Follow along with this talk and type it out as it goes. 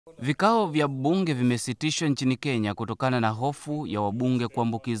Vikao vya bunge vimesitishwa nchini Kenya kutokana na hofu ya wabunge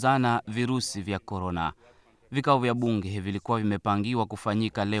kuambukizana virusi vya korona. Vikao vya bunge vilikuwa vimepangiwa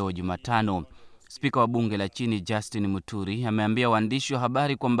kufanyika leo Jumatano. Spika wa bunge la chini Justin Muturi ameambia waandishi wa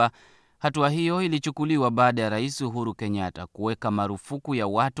habari kwamba hatua hiyo ilichukuliwa baada ya Rais Uhuru Kenyatta kuweka marufuku ya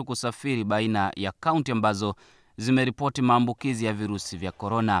watu kusafiri baina ya kaunti ambazo zimeripoti maambukizi ya virusi vya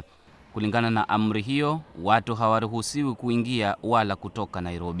korona. Kulingana na amri hiyo, watu hawaruhusiwi kuingia wala kutoka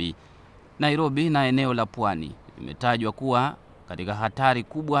Nairobi. Nairobi na eneo la Pwani limetajwa kuwa katika hatari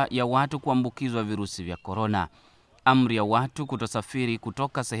kubwa ya watu kuambukizwa virusi vya korona. Amri ya watu kutosafiri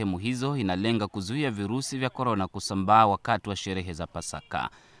kutoka sehemu hizo inalenga kuzuia virusi vya korona kusambaa wakati wa sherehe za Pasaka.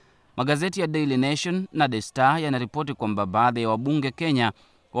 Magazeti ya Daily Nation na The Star yanaripoti kwamba baadhi ya wabunge Kenya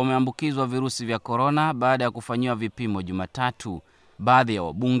wameambukizwa virusi vya korona baada ya kufanyiwa vipimo Jumatatu. Baadhi ya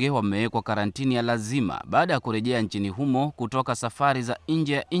wabunge wamewekwa karantini ya lazima baada ya kurejea nchini humo kutoka safari za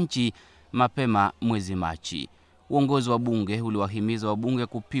nje ya nchi mapema mwezi Machi. Uongozi wa bunge uliwahimiza wabunge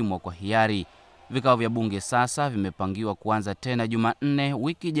kupimwa kwa hiari. Vikao vya bunge sasa vimepangiwa kuanza tena Jumanne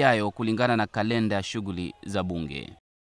wiki ijayo kulingana na kalenda ya shughuli za bunge.